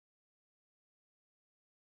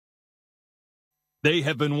They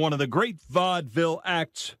have been one of the great vaudeville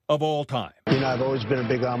acts of all time. You know, I've always been a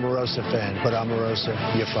big Omarosa fan, but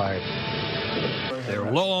Omarosa, you're fired.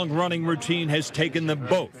 Their long-running routine has taken them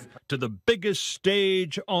both to the biggest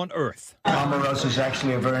stage on earth. Omarosa's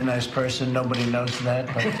actually a very nice person. Nobody knows that.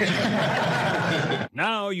 But...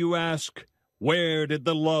 Now you ask, where did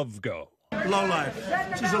the love go? Low life.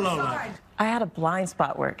 She's a low life. I had a blind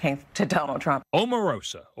spot where it came to Donald Trump.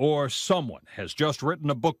 Omarosa, or someone, has just written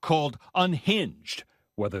a book called Unhinged.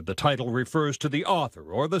 Whether the title refers to the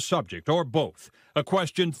author or the subject or both, a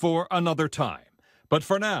question for another time. But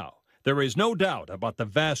for now, there is no doubt about the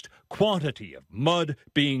vast quantity of mud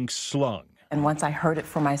being slung. And once I heard it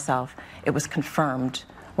for myself, it was confirmed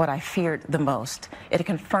what I feared the most. It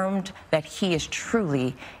confirmed that he is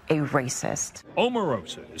truly a racist.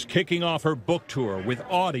 Omarosa is kicking off her book tour with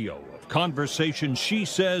audio of conversations she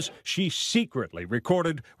says she secretly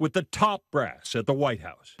recorded with the top brass at the White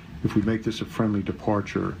House. If we make this a friendly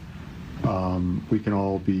departure, we can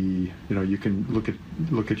all be, you can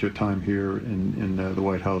look at your time here in the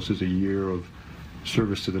White House as a year of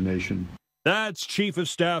service to the nation. That's Chief of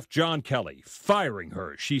Staff John Kelly firing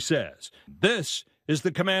her, she says. This is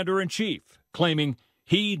the commander-in-chief claiming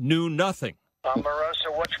he knew nothing.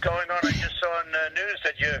 Omarosa, what's going on? I just saw on the news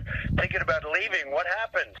that you're thinking about leaving. What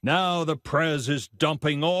happened? Now the prez is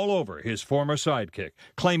dumping all over his former sidekick,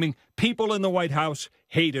 claiming people in the White House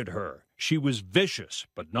hated her. She was vicious,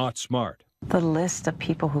 but not smart. The list of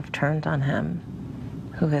people who've turned on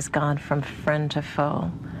him, who has gone from friend to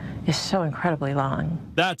foe, is so incredibly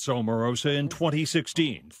long. That's Omarosa in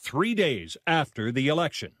 2016, 3 days after the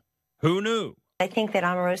election. Who knew? I think that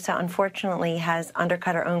Omarosa, unfortunately, has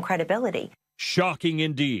undercut her own credibility. Shocking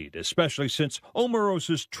indeed, especially since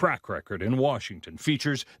Omarosa's track record in Washington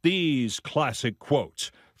features these classic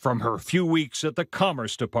quotes from her few weeks at the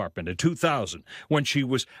Commerce Department in 2000, when she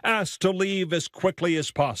was asked to leave as quickly as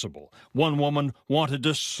possible. One woman wanted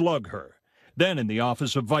to slug her. Then in the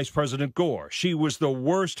office of Vice President Gore, she was the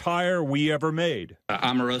worst hire we ever made.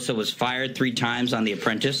 Omarosa was fired 3 times on The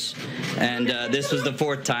Apprentice, and this was the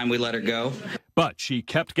 4th time we let her go. But she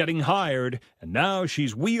kept getting hired, and now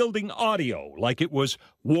she's wielding audio like it was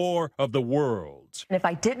War of the Worlds. And if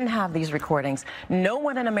I didn't have these recordings, no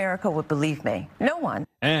one in America would believe me. No one.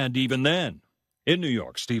 And even then, in New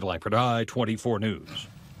York, Steve Langford, I-24 News.